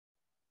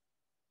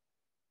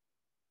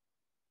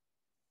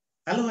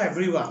Hello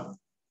everyone.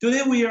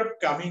 Today we are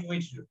coming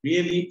with a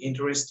really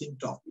interesting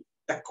topic,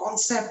 the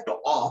concept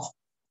of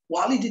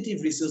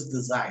qualitative research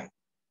design.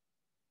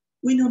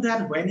 We know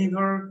that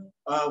whenever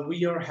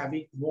we are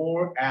having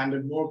more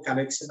and more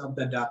collection of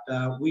the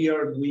data, we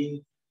are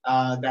doing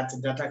that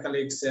data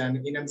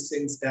collection in a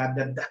sense that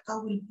the data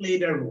will play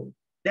the role.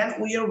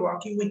 Then we are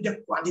working with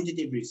the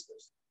quantitative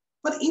research.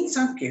 But in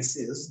some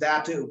cases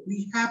that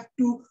we have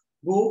to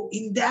go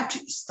in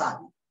depth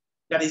study,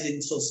 that is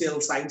in social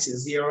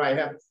sciences. Here I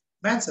have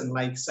mentioned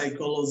like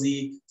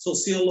psychology,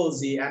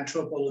 sociology,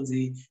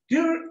 anthropology.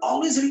 They're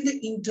always having the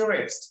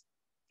interest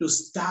to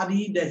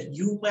study the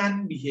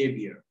human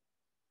behavior,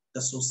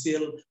 the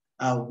social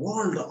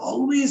world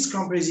always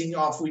comprising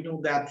of, we know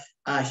that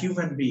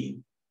human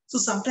being. So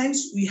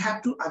sometimes we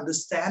have to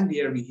understand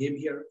their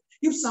behavior.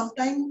 If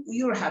sometimes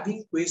we are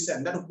having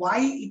question that why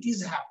it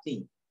is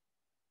happening,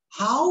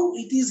 how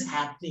it is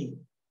happening,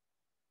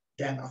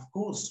 then of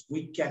course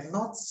we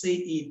cannot say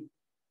it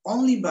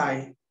only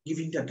by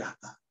giving the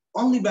data,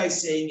 only by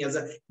saying as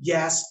a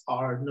yes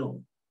or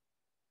no.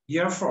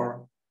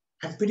 Therefore,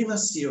 I'm pretty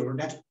much sure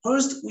that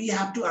first we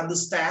have to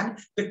understand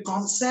the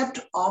concept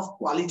of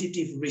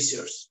qualitative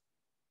research.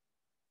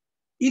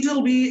 It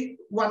will be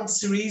one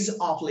series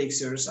of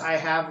lectures. I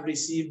have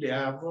received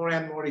more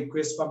and more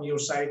requests from your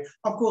side.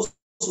 Of course,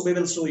 we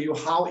will show you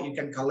how you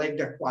can collect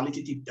the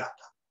qualitative data,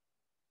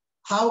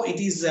 how it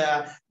is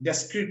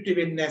descriptive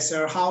in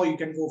nature, how you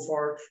can go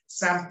for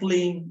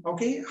sampling,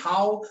 okay,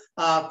 how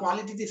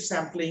qualitative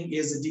sampling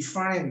is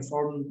different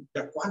from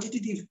the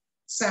quantitative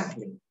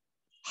sampling,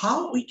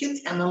 how we can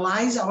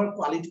analyze our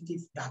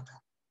qualitative data.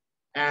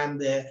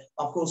 And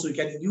of course, we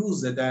can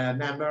use the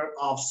number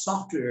of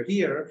software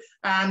here.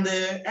 And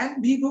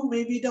Vivo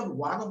may be the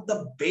one of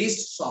the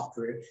best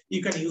software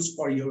you can use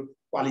for your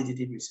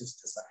qualitative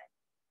research design.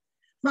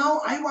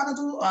 Now, I wanted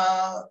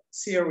to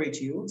share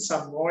with you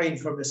some more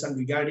information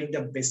regarding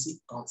the basic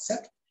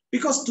concept,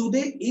 because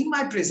today in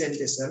my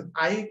presentation,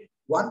 I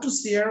want to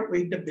share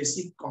with the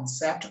basic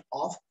concept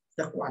of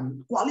the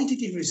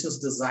qualitative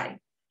research design.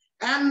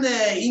 And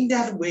in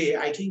that way,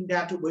 I think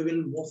that we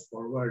will move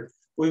forward.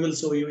 We will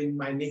show you in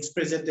my next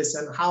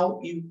presentation how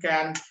you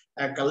can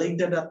collect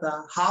the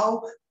data,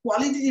 how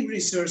qualitative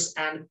research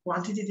and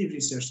quantitative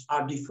research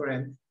are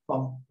different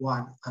from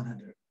one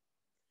another.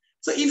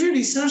 So if your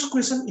research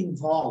question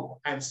involve,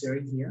 I'm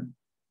sharing here,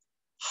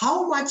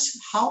 how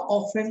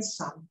often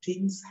some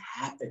things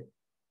happen,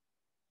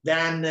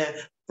 then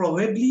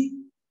probably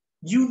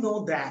you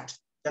know that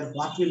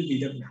what will be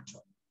the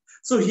method.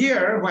 So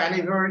here,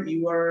 whenever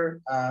you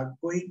are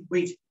going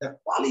with the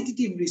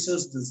qualitative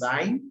research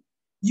design,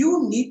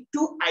 you need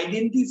to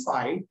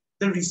identify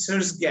the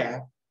research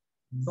gap,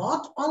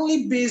 not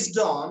only based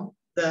on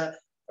the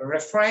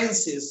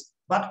references,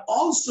 but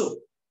also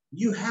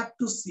you have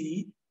to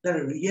see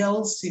the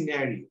real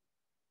scenario.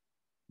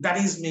 That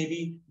is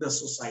maybe the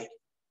society.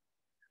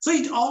 So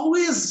it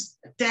always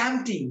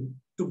tempting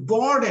to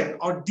broaden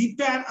or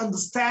deepen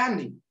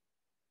understanding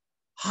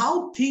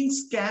how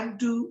things came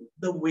to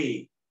the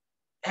way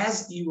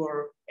as you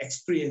are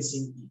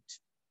experiencing it.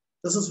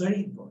 This is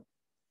very important.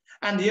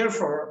 And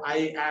therefore,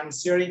 I am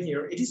sharing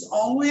here, it is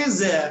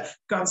always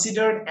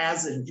considered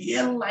as a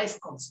real life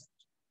concept.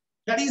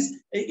 That is,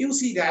 you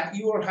see that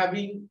you are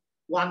having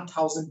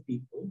 1,000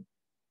 people.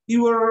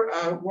 You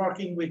are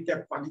working with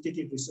the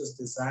quantitative research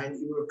design.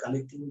 You are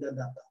collecting the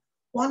data.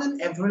 On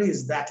an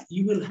average, that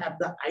you will have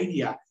the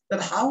idea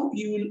that how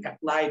you will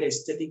apply the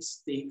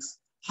statistics,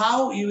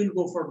 how you will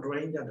go for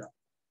drawing the data.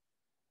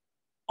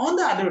 On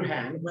the other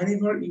hand,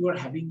 whenever you are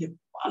having the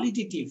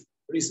qualitative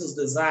research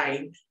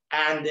design,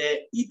 and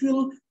it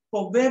will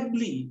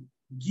probably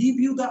give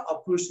you the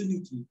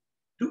opportunity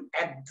to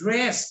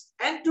address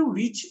and to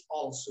reach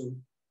also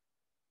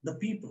the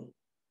people.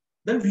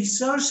 The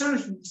researcher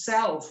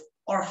himself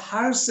or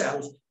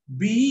herself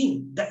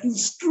being the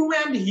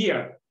instrument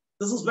here.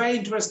 This is very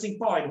interesting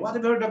point.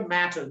 Whatever the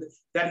method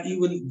that you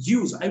will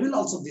use, I will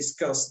also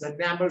discuss the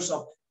numbers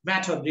of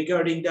method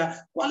regarding the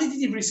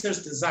qualitative research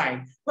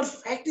design. But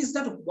fact is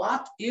that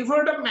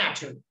whatever the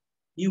method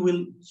you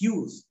will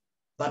use,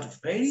 but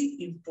very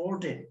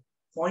important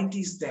point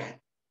is that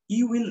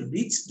you will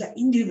reach the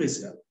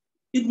individual.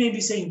 It may be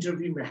say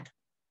interview method.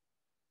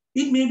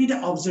 It may be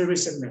the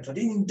observation method.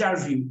 In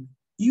interview,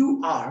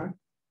 you are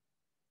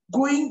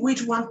going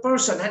with one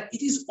person and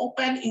it is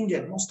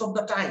open-ended most of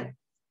the time.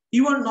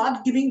 You are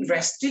not giving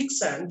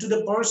restriction to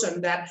the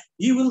person that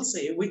you will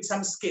say with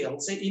some scale.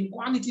 Say in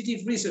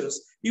quantitative research,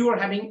 you are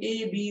having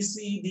A, B,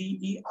 C, D,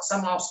 E,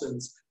 some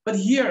options. But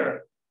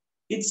here,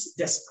 it's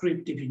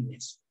descriptive in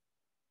nature.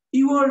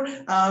 You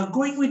are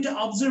going with the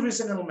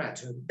observational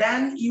method.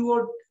 Then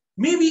you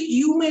may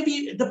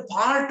be the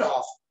part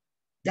of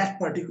that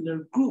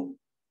particular group.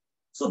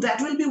 So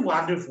that will be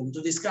wonderful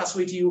to discuss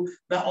with you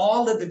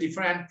all of the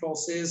different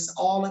process,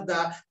 all of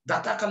the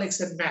data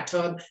collection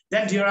method,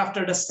 then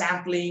thereafter the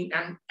sampling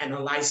and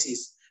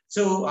analysis.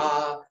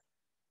 So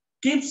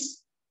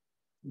keeps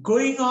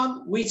going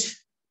on with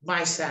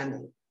my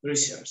channel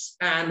research,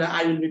 and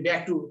I will be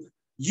back to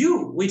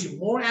you with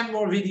more and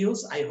more videos.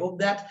 I hope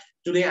that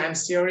today I'm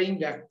sharing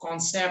the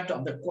concept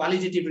of the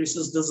qualitative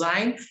research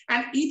design,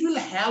 and it will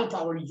help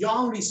our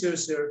young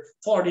researcher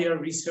for their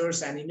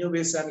research and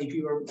innovation. If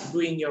you are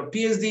doing your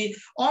PhD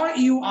or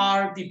you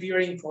are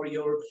preparing for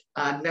your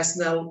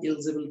national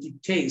eligibility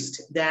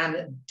test,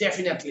 then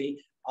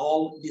definitely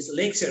all these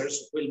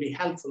lectures will be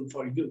helpful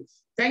for you.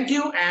 Thank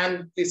you,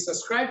 and please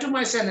subscribe to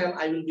my channel.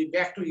 I will be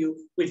back to you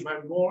with my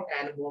more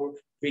and more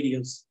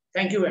videos.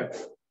 Thank you,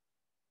 everyone.